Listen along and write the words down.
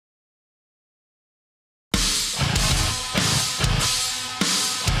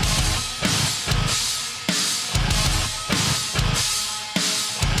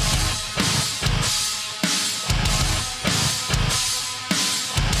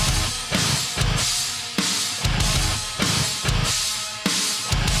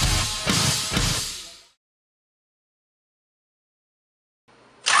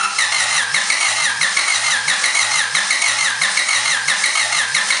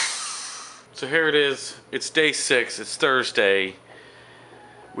So here it is. It's day 6. It's Thursday.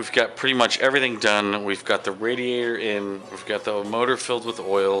 We've got pretty much everything done. We've got the radiator in. We've got the motor filled with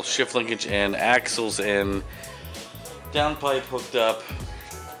oil. Shift linkage in. Axles in. Downpipe hooked up.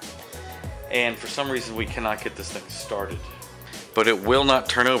 And for some reason we cannot get this thing started. But it will not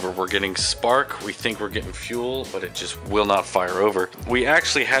turn over. We're getting spark. We think we're getting fuel, but it just will not fire over. We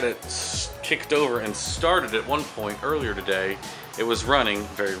actually had it kicked over and started at one point earlier today. It was running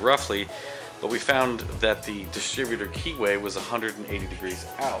very roughly. But we found that the distributor keyway was 180 degrees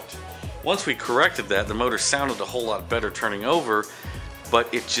out. Once we corrected that, the motor sounded a whole lot better turning over, but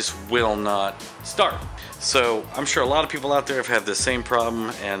it just will not start. So I'm sure a lot of people out there have had the same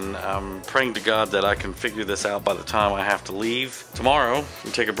problem, and I'm praying to God that I can figure this out by the time I have to leave tomorrow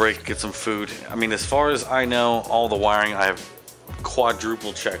and take a break, get some food. I mean, as far as I know, all the wiring, I have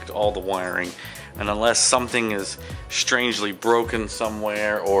quadruple checked all the wiring. And unless something is strangely broken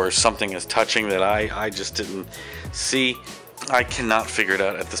somewhere or something is touching that I just didn't see, I cannot figure it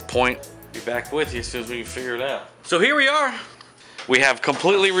out at this point. Be back with you as soon as we can figure it out. So here we are. We have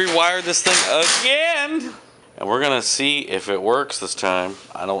completely rewired this thing again. And we're gonna see if it works this time.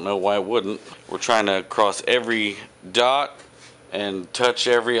 I don't know why it wouldn't. We're trying to cross every dot and touch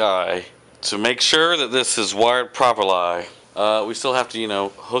every I to make sure that this is wired properly. We still have to, you know,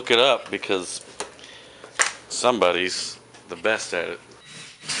 hook it up because somebody's the best at it.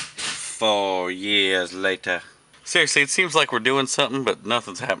 4 years later. Seriously, it seems like we're doing something, but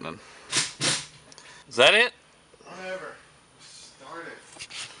nothing's happening. Is that it? Whatever. Start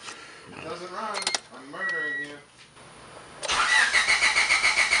it. It doesn't run. I'm murdering you.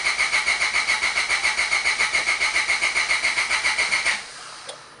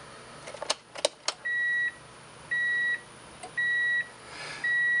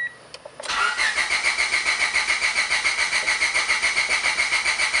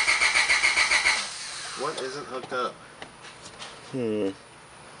 What isn't hooked up?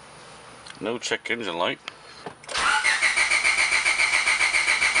 No check engine light.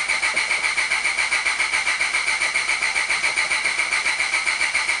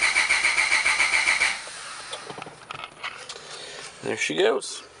 There she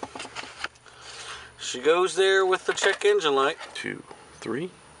goes. She goes there with the check engine light. 2, 3,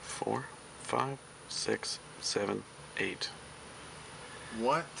 4, 5, 6, 7, 8.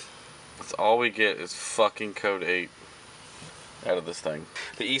 What? That's all we get is fucking code 8 out of this thing.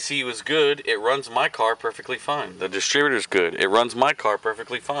 The ECU is good. It runs my car perfectly fine. The distributor's good. It runs my car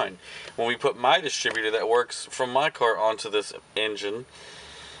perfectly fine. When we put my distributor that works from my car onto this engine,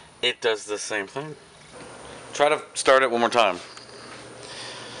 it does the same thing. Try to start it one more time.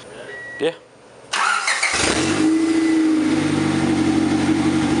 Yeah.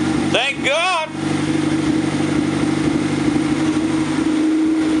 Thank God!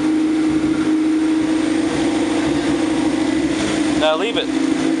 Now leave it.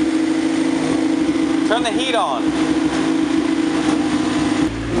 Turn the heat on.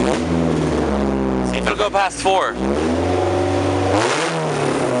 See if it'll go past 4.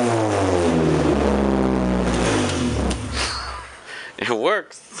 It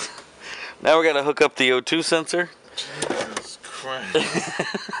works. Now we're gonna hook up the O2 sensor. Jesus Christ.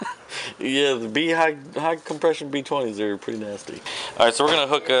 Yeah, the high compression B20s are pretty nasty. Alright, so we're gonna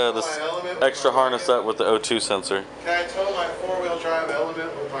hook this extra harness up with the O2 sensor. Can I tow my 4-wheel drive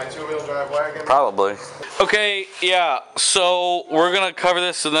element with my 2-wheel drive wagon? Probably. Okay, yeah, so we're gonna cover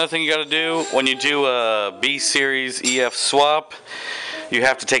this. Another thing you gotta do when you do a B series EF swap, you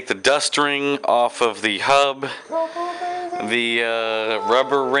have to take the dust ring off of the hub, the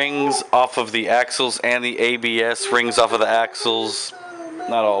rubber rings off of the axles, and the ABS rings off of the axles.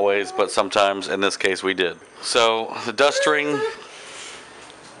 Not always, but sometimes. In this case, we did. So the dust ring,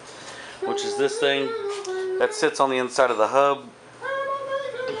 which is this thing that sits on the inside of the hub.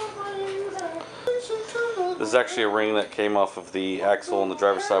 This is actually a ring that came off of the axle on the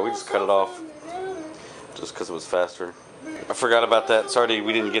driver's side. We just cut it off just because it was faster. I forgot about that. Sorry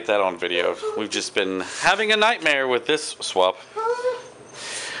we didn't get that on video. We've just been having a nightmare with this swap.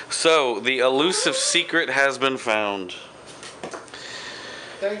 So the elusive secret has been found.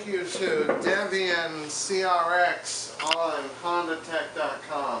 Thank you to Debian CRX on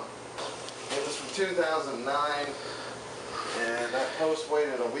HondaTech.com. It was from 2009, and that post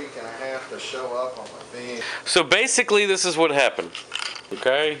waited a week and a half to show up on my feed. So basically, this is what happened.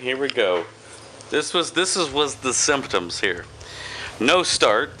 Okay, here we go. This was the symptoms here. No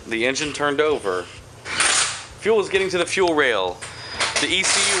start. The engine turned over. Fuel was getting to the fuel rail. The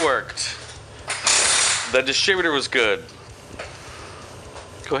ECU worked. The distributor was good.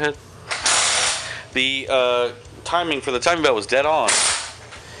 Go ahead. The timing for the timing belt was dead on.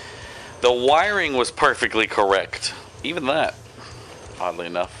 The wiring was perfectly correct. Even that, oddly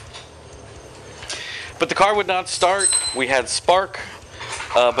enough. But the car would not start. We had spark,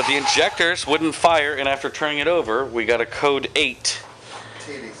 but the injectors wouldn't fire, and after turning it over, we got a code 8.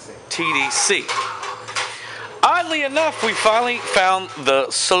 TDC. Oddly enough, we finally found the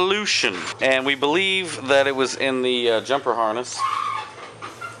solution, and we believe that it was in the jumper harness.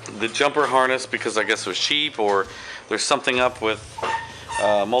 The jumper harness, because I guess it was cheap, or there's something up with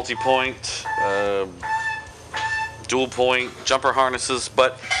multi-point, dual point jumper harnesses.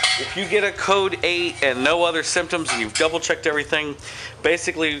 But if you get a code 8 and no other symptoms, and you've double checked everything,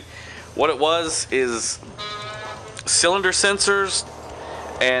 basically what it was is cylinder sensors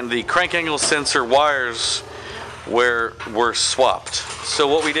and the crank angle sensor wires were swapped. So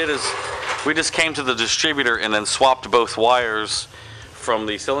what we did is we just came to the distributor and then swapped both wires from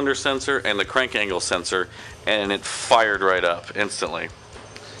the cylinder sensor and the crank angle sensor, and it fired right up instantly.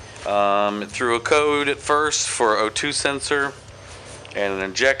 It threw a code at first for O2 sensor and an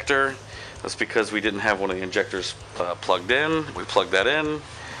injector. That's because we didn't have one of the injectors plugged in. We plugged that in.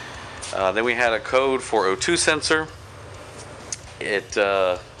 Then we had a code for O2 sensor. We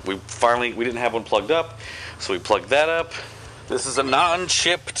didn't have one plugged up, so we plugged that up. This is a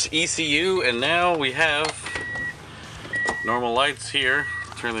non-chipped ECU, and now we have normal lights here.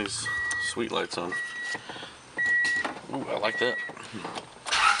 Turn these sweet lights on. Ooh, I like that.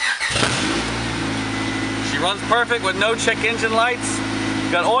 She runs perfect with no check engine lights.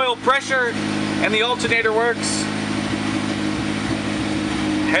 Got oil pressure, and the alternator works.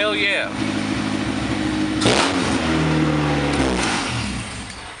 Hell yeah.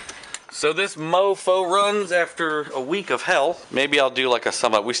 So this mofo runs after a week of hell. Maybe I'll do like a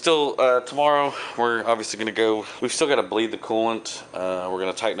sum up. We still, tomorrow, we're obviously gonna go, we've still gotta bleed the coolant. We're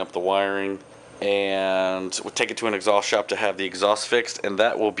gonna tighten up the wiring, and we'll take it to an exhaust shop to have the exhaust fixed, and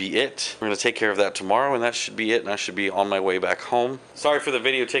that will be it. We're gonna take care of that tomorrow, and that should be it, and I should be on my way back home. Sorry for the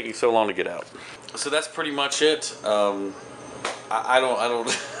video taking so long to get out. So that's pretty much it. I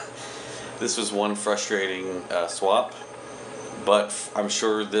don't, this was one frustrating swap. But I'm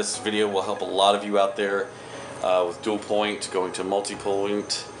sure this video will help a lot of you out there with dual point, going to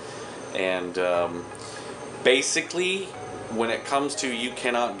multi-point. And basically, when it comes to you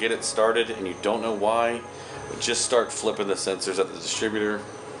cannot get it started and you don't know why, just start flipping the sensors at the distributor.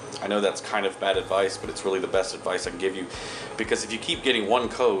 I know that's kind of bad advice, but it's really the best advice I can give you. Because if you keep getting one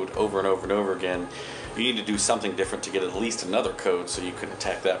code over and over and over again, you need to do something different to get at least another code so you can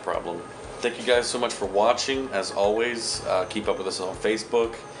attack that problem. Thank you guys so much for watching. As always, keep up with us on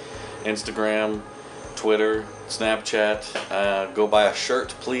Facebook, Instagram, Twitter, Snapchat. Go buy a shirt,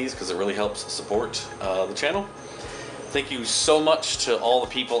 please, because it really helps support the channel. Thank you so much to all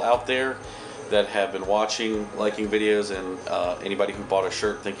the people out there that have been watching, liking videos, and anybody who bought a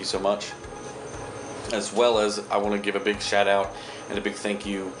shirt, thank you so much. As well as, I want to give a big shout out and a big thank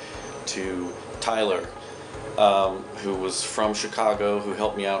you to Tyler, who was from Chicago, who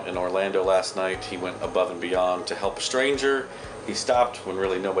helped me out in Orlando last night. He went above and beyond to help a stranger. He stopped when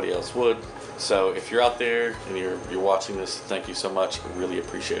really nobody else would. So if you're out there and you're watching this, thank you so much. I really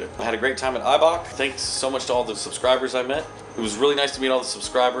appreciate it. I had a great time at IBOC. Thanks so much to all the subscribers I met. It was really nice to meet all the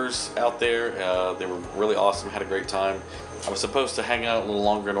subscribers out there. They were really awesome. Had a great time. I was supposed to hang out a little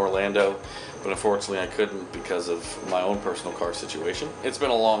longer in Orlando, but unfortunately I couldn't because of my own personal car situation. It's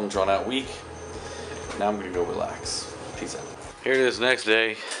been a long, drawn-out week. Now I'm gonna go relax. Peace out. Here it is, next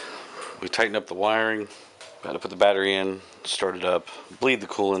day. We tightened up the wiring. Got to put the battery in, start it up, bleed the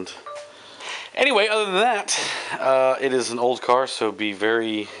coolant. Anyway, other than that, it is an old car, so be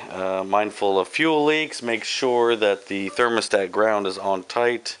very mindful of fuel leaks. Make sure that the thermostat ground is on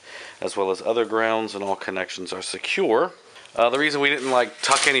tight, as well as other grounds, and all connections are secure. The reason we didn't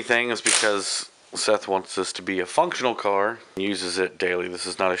tuck anything is because Seth wants this to be a functional car. He uses it daily. This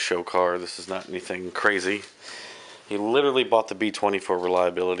is not a show car. This is not anything crazy. He literally bought the B20 for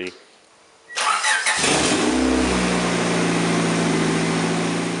reliability.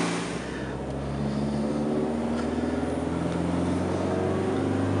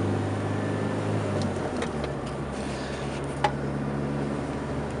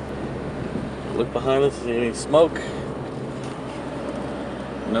 Look behind us, see any smoke?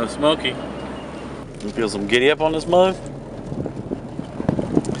 No smoky. You feel some giddy up on this mug?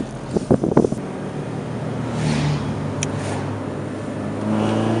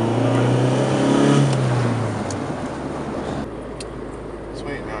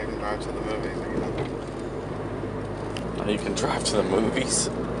 Sweet, now I can drive to the movies again. Now you can drive to the movies?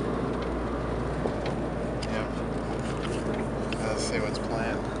 Yep. Let's see what's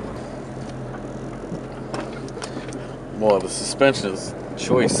planned. Well, the suspension is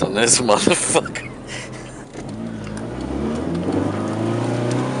choice on this motherfucker.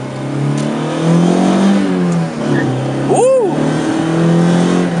 Woo!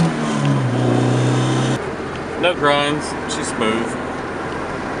 No grinds. She's smooth.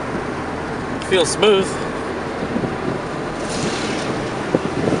 Feels smooth.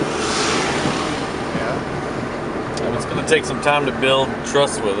 Yeah. And it's gonna take some time to build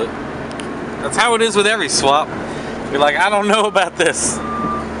trust with it. That's how it is with every swap. You're like, I don't know about this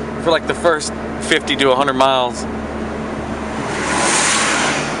for like the first 50 to 100 miles.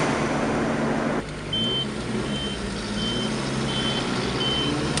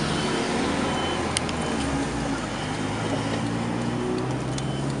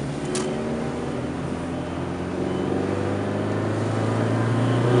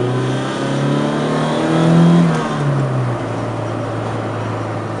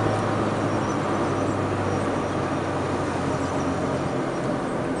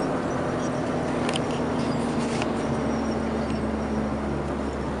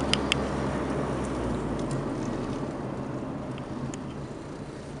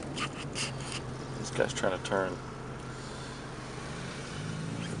 This guy's trying to turn.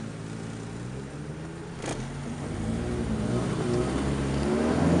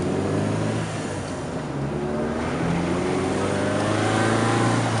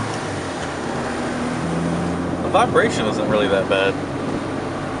 The vibration isn't really that bad.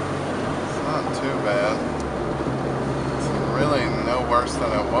 It's not too bad. It's really no worse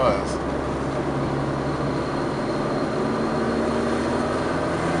than it was.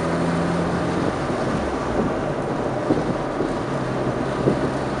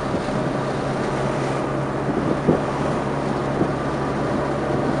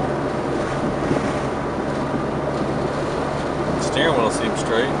 Steering wheel seems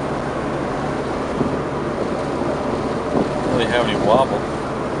straight. Don't really have any wobble.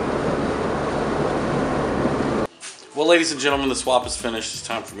 Well, ladies and gentlemen, the swap is finished. It's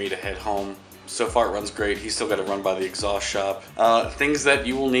time for me to head home. So far it runs great. He's still got to run by the exhaust shop. Things that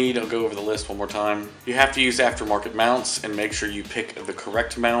you will need, I'll go over the list one more time. You have to use aftermarket mounts and make sure you pick the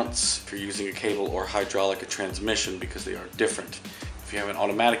correct mounts if you're using a cable or hydraulic transmission because they are different. If you have an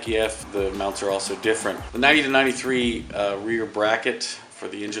automatic EF, the mounts are also different. The 90 to 93 rear bracket for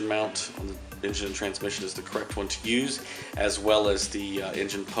the engine mount on the engine and transmission is the correct one to use, as well as the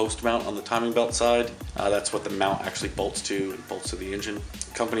engine post mount on the timing belt side. That's what the mount actually bolts to. It bolts to the engine.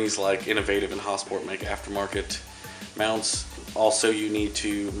 Companies like Innovative and Hosport make aftermarket mounts. Also, you need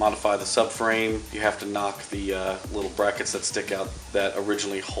to modify the subframe. You have to knock the little brackets that stick out that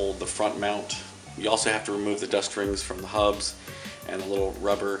originally hold the front mount. You also have to remove the dust rings from the hubs and the little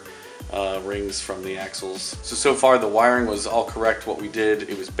rubber rings from the axles. So far the wiring was all correct. What we did,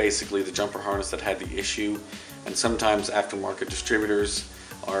 it was basically the jumper harness that had the issue, and sometimes aftermarket distributors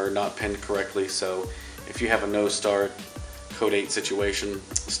are not pinned correctly. So if you have a no start code 8 situation,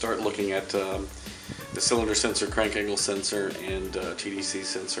 start looking at the cylinder sensor, crank angle sensor, and TDC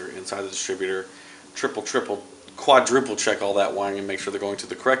sensor inside the distributor. Quadruple check all that wiring and make sure they're going to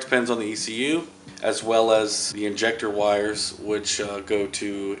the correct pins on the ECU, as well as the injector wires, which go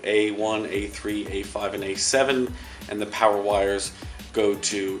to A1, A3, A5, and A7, and the power wires go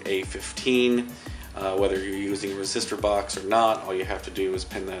to A15. Whether you're using a resistor box or not, all you have to do is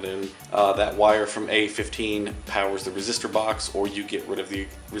pin that in. That wire from A15 powers the resistor box, or you get rid of the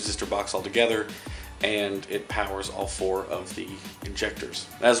resistor box altogether and it powers all 4 of the injectors,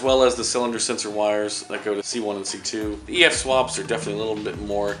 as well as the cylinder sensor wires that go to C1 and C2. The EF swaps are definitely a little bit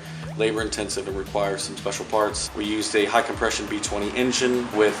more labor intensive and require some special parts. We used a high compression B20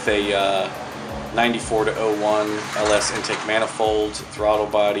 engine with a 94 to 01 LS intake manifold, throttle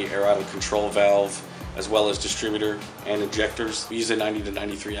body, air idle control valve, as well as distributor and injectors. We use a 90 to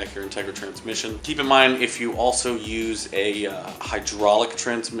 93 Acura Integra transmission. Keep in mind, if you also use a hydraulic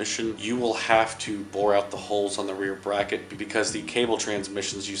transmission, you will have to bore out the holes on the rear bracket because the cable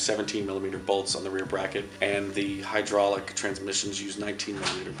transmissions use 17mm bolts on the rear bracket and the hydraulic transmissions use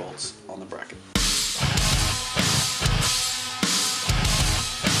 19mm bolts on the bracket.